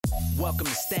Welcome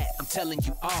to Stat, I'm telling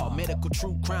you all medical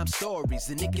true crime stories,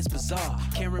 and it gets bizarre.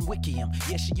 Karen Wickham,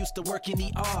 yeah, she used to work in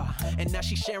ER, and now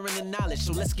she's sharing the knowledge,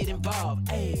 so let's get involved.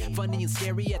 Hey, funny and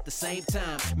scary at the same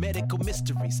time. Medical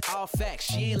mysteries, all facts,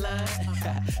 she ain't lying.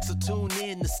 So tune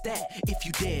in to Stat if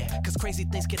you dare, cause crazy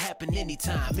things can happen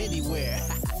anytime, anywhere.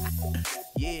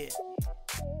 Yeah.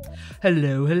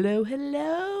 Hello,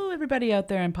 everybody out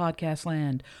there in podcast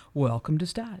land. Welcome to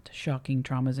Stat, Shocking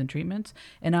Traumas and Treatments.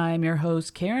 And I'm your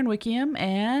host, Karen Wickham,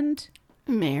 and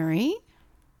Mary.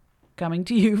 Coming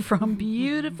to you from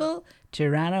beautiful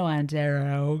Toronto,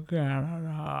 Ontario,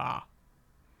 Canada.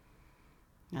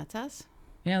 That's us.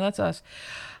 Yeah, that's us.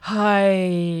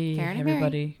 Hi, Karen and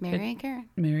everybody. Mary and Karen.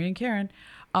 Mary and Karen.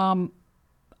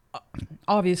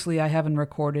 Obviously, I haven't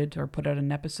recorded or put out an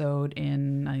episode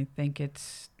in, I think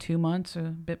it's 2 months, a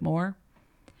bit more.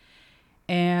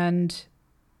 And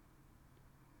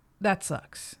that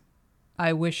sucks.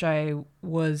 I wish I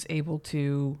was able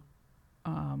to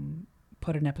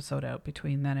put an episode out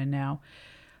between then and now.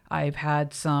 I've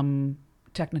had some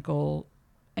technical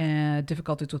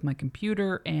difficulties with my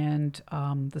computer and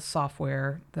the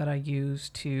software that I use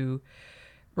to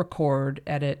record,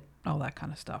 edit, all that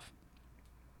kind of stuff.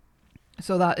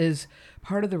 So that is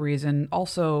part of the reason.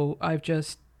 Also, I've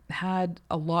just had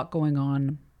a lot going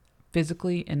on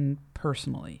physically and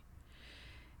personally.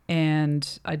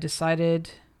 And I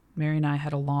decided, Mary and I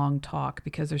had a long talk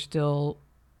because there's still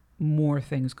more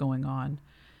things going on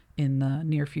in the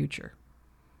near future.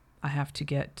 I have to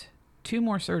get 2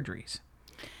 more surgeries.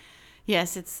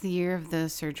 Yes, it's the year of the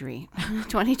surgery,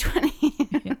 2020.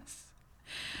 Yes.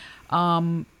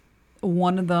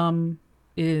 One of them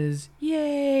is,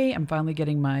 yay, I'm finally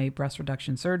getting my breast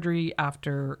reduction surgery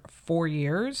after 4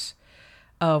 years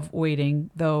of waiting,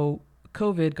 though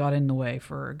COVID got in the way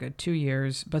for a good 2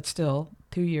 years, but still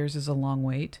 2 years is a long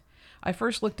wait. I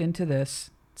first looked into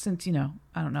this since,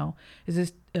 I don't know, is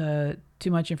this too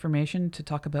much information to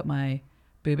talk about my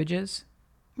boobages?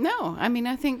 No, I mean,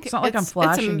 I think it's not like I'm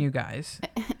flashing you guys.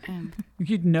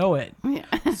 You'd know it. Yeah.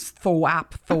 It's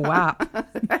thwap.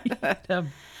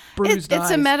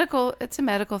 It's a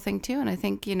medical thing too, and I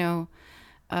think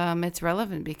it's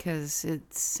relevant because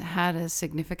it's had a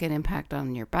significant impact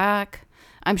on your back.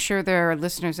 I'm sure there are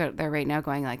listeners out there right now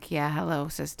going like, "Yeah, hello,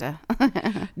 sister."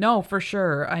 No, for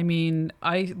sure. I mean,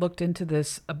 I looked into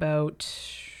this about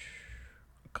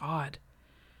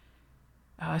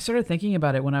I started thinking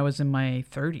about it when I was in my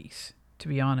 30s, to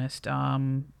be honest,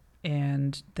 and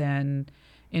then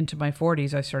into my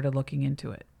 40s, I started looking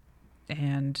into it,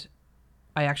 and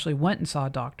I actually went and saw a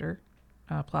doctor,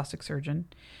 a plastic surgeon,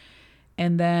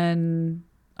 and then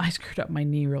I screwed up my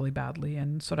knee really badly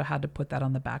and sort of had to put that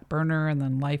on the back burner, and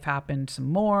then life happened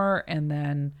some more, and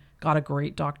then got a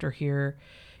great doctor here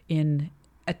in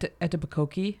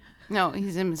Etobicoke. No,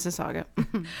 he's in Mississauga.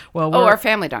 Well, our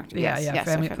family doctor. Yeah, yes,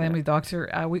 family doctor.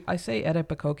 I say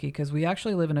Etobicoke because we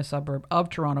actually live in a suburb of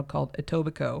Toronto called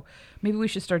Etobicoke. Maybe we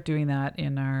should start doing that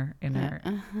in our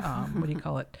what do you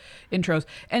call it, intros.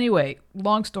 Anyway,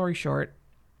 long story short,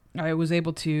 I was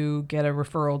able to get a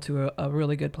referral to a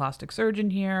really good plastic surgeon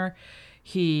here.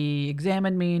 He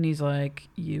examined me and he's like,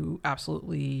 "You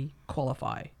absolutely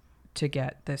qualify to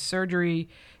get this surgery."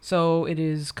 So it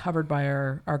is covered by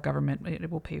our government.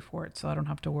 It will pay for it. So I don't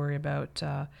have to worry about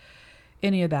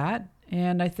any of that.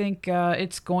 And I think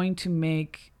it's going to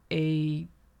make a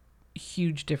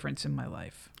huge difference in my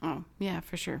life. Oh, yeah,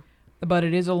 for sure. But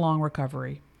it is a long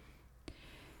recovery.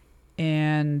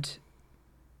 And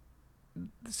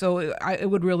so it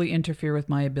would really interfere with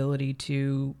my ability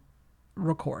to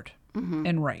record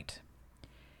and write.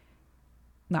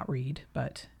 Not read,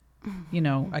 but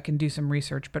I can do some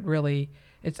research, but really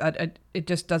it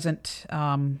just doesn't,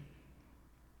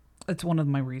 it's one of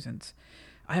my reasons.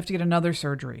 I have to get another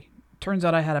surgery. Turns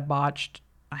out I have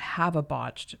a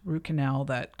botched root canal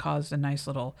that caused a nice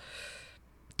little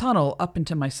tunnel up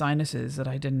into my sinuses that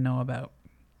I didn't know about.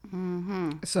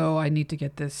 Mm-hmm. So I need to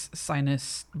get this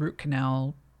sinus root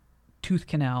canal, tooth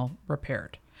canal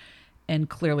repaired. And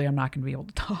clearly I'm not going to be able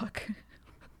to talk.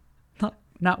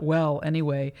 Not well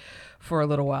anyway for a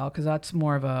little while, because that's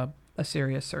more of a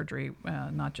serious surgery,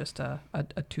 not just a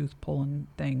tooth pulling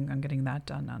thing. I'm getting that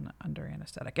done under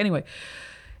anesthetic. Anyway,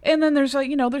 and then there's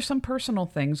there's some personal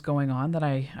things going on that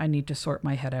I need to sort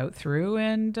my head out through,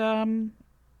 and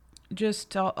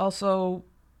just also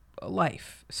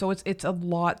life. So it's a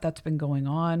lot that's been going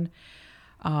on.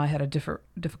 I had a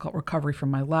difficult recovery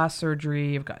from my last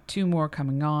surgery. I've got 2 more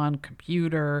coming on,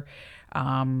 computer,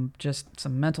 just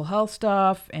some mental health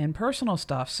stuff and personal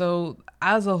stuff. So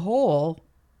as a whole,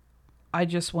 I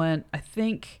just went, I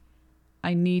think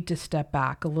I need to step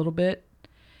back a little bit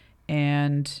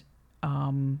and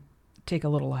take a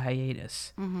little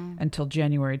hiatus until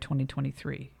January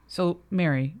 2023. So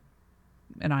Mary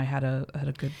and I had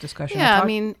a good discussion. Yeah,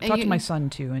 I talked to my son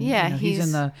too, and yeah, he's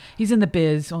in the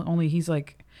biz. Only he's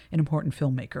like an important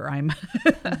filmmaker. I'm.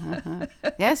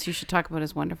 Yes, you should talk about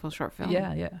his wonderful short film.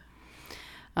 Yeah.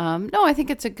 No, I think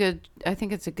it's a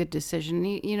good decision.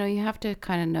 You have to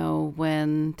kind of know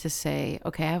when to say,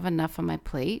 okay, I have enough on my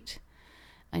plate.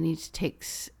 I need to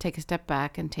take a step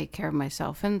back and take care of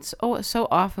myself. And so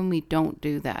often we don't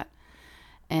do that,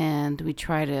 and we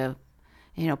try to,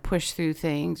 push through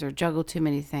things or juggle too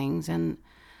many things. And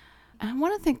I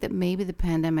want to think that maybe the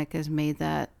pandemic has made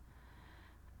that,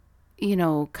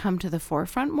 come to the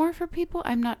forefront more for people.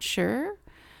 I'm not sure.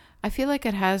 I feel like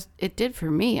it did for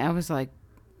me. I was like,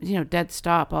 dead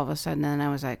stop all of a sudden. And I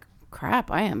was like, crap,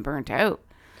 I am burnt out.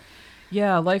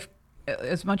 Yeah, life,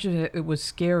 as much as it was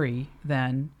scary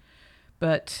then,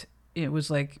 but it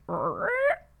was like,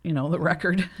 the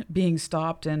record being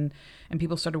stopped and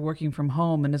people started working from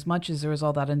home. And as much as there was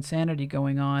all that insanity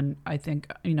going on, I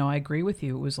think, I agree with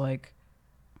you. It was like,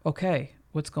 okay,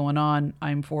 what's going on?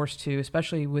 I'm forced to,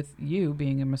 especially with you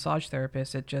being a massage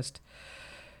therapist, it just,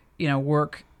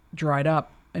 work dried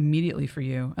up immediately for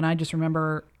you. And I just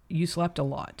remember you slept a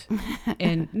lot.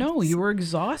 And no, you were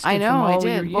exhausted. I know, from all I did.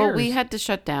 Your years. Well, we had to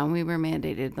shut down. We were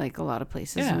mandated, like a lot of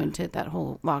places, into that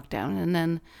whole lockdown. And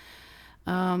then,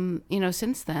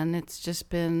 since then, it's just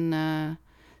been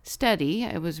steady.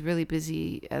 I was really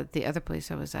busy at the other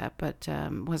place I was at, but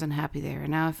wasn't happy there.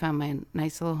 And now I found my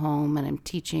nice little home, and I'm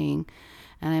teaching,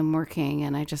 and I'm working,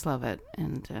 and I just love it.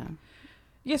 And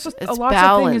yes, a it's lot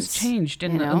of things has changed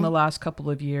in the last couple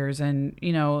of years, and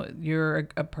you're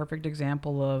a perfect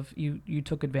example of you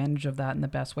took advantage of that in the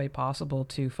best way possible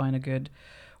to find a good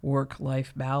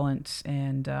work-life balance,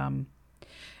 and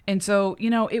so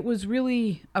it was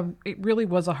really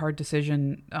was a hard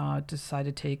decision to decide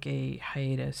to take a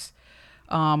hiatus,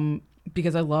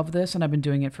 because I love this and I've been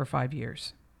doing it for 5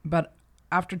 years, but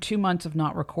after 2 months of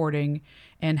not recording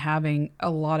and having a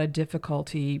lot of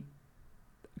difficulty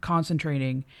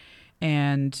concentrating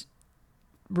and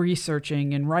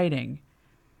researching and writing,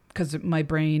 because my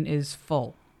brain is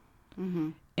full.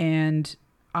 And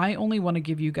I only want to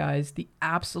give you guys the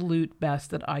absolute best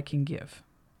that I can give.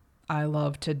 I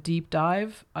love to deep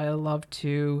dive. I love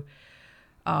to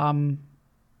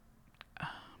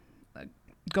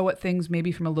go at things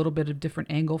maybe from a little bit of different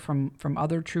angle from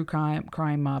other true crime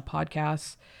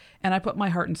podcasts, and I put my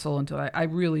heart and soul into it. I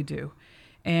really do.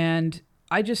 And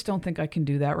I just don't think I can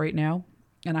do that right now,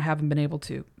 and I haven't been able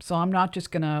to. So I'm not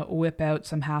just going to whip out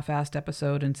some half-assed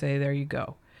episode and say, there you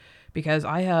go, because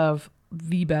I have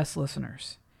the best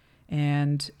listeners.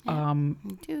 And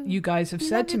you guys have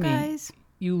said to me,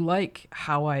 you like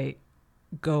how I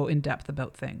go in depth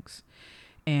about things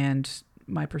and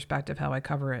my perspective, how I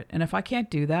cover it. And if I can't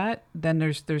do that, then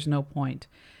there's no point.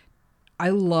 I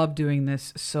love doing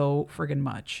this so friggin'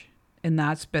 much. And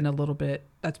that's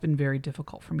been very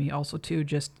difficult for me also too,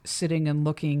 just sitting and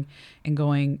looking and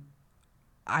going,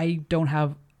 I don't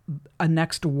have a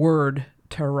next word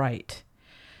to write.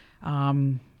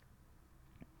 So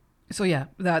yeah,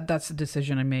 that's the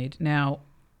decision I made. Now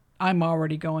I'm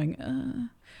already going,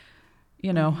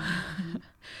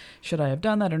 should I have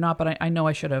done that or not? But I know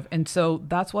I should have. And so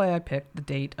that's why I picked the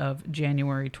date of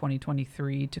January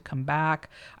 2023 to come back.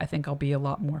 I think I'll be a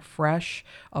lot more fresh.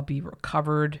 I'll be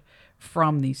recovered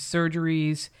from these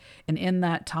surgeries. And in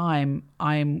that time,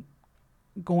 I'm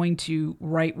going to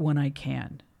write when I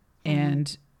can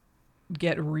and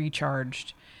get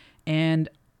recharged. And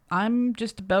I'm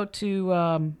just about to,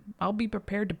 I'll be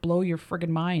prepared to blow your friggin'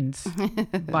 minds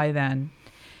by then.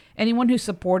 Anyone who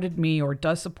supported me or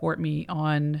does support me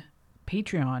on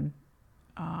Patreon,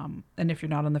 and if you're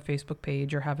not on the Facebook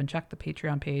page or haven't checked the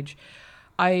Patreon page,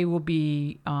 I will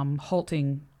be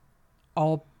halting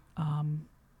all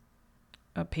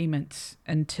payments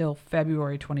until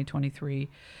February 2023,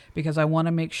 because I want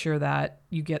to make sure that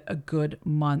you get a good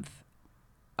month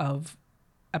of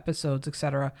episodes,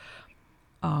 etc.,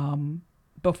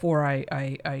 before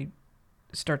I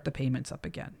start the payments up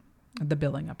again, the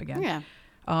billing up again. Yeah.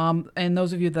 And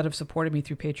those of you that have supported me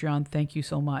through Patreon, thank you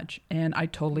so much. And I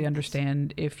totally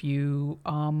understand if you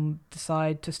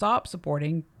decide to stop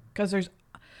supporting, because there's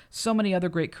so many other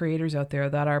great creators out there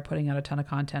that are putting out a ton of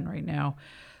content right now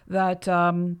that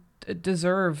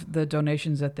deserve the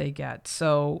donations that they get.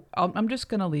 So I'm just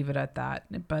going to leave it at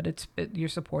that. But your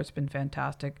support's been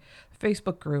fantastic.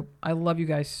 Facebook group, I love you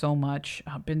guys so much.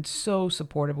 Been so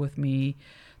supportive with me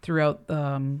throughout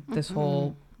this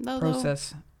whole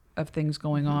process of things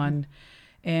going on.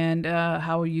 and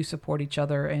how you support each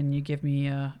other and you give me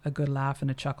a good laugh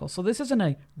and a chuckle. So this isn't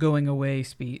a going away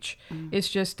speech. It's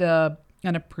just an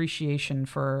appreciation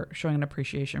for showing an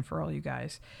appreciation for all you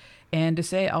guys, and to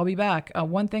say I'll be back.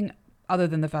 One thing other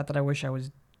than the fact that I wish I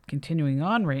was continuing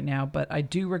on right now, but I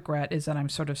do regret, is that I'm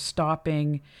sort of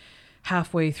stopping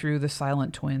halfway through the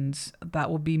Silent Twins. That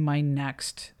will be my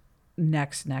next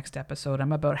episode.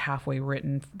 I'm about halfway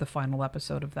written the final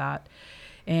episode of that,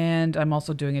 and I'm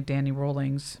also doing a Danny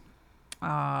Rollings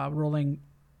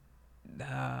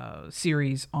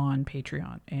series on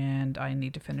Patreon, and I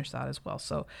need to finish that as well.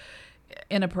 So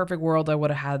in a perfect world, I would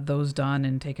have had those done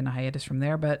and taken a hiatus from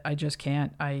there, but I just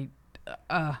can't.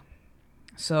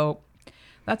 So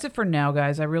that's it for now,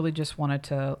 guys. I really just wanted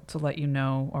to let you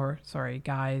know, or sorry,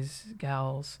 guys,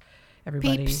 gals,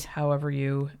 everybody, Peeps. however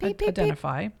you Beep,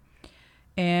 identify. beep.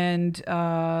 And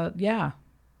yeah,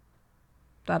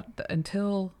 that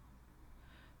until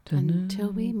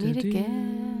we meet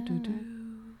again.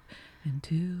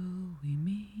 Until we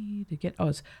meet again. Oh,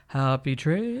 it's happy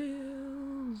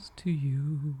trails to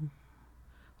you.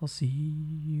 I'll see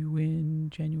you in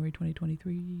January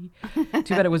 2023.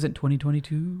 Too bad it wasn't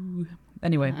 2022.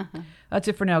 Anyway, that's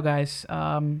it for now, guys.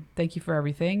 Thank you for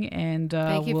everything. And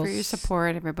thank you for your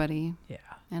support, everybody. Yeah.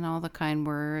 And all the kind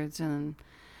words and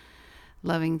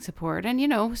loving support. And,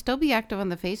 still be active on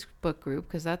the Facebook group,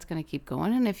 because that's going to keep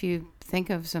going. And if you think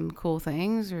of some cool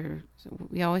things, or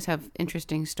we always have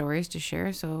interesting stories to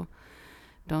share. So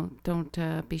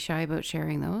don't be shy about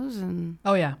sharing those. And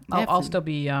oh yeah, I'll still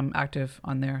be active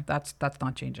on there. That's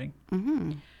not changing.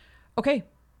 Mm-hmm. Okay,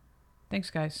 thanks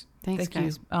guys. Thanks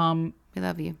guys. We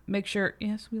love you. Make sure,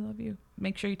 yes, we love you.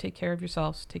 Make sure you take care of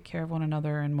yourselves, take care of one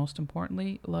another, and most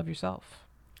importantly, love yourself.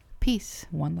 Peace.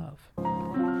 One love.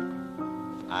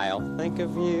 I'll think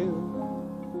of you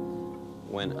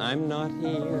when I'm not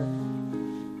here,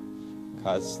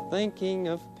 'cause thinking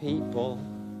of people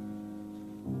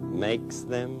makes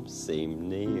them seem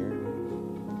near.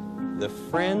 The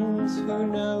friends who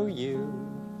know you,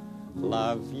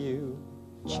 love you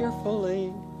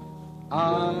cheerfully,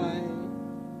 I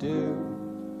do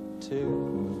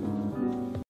too.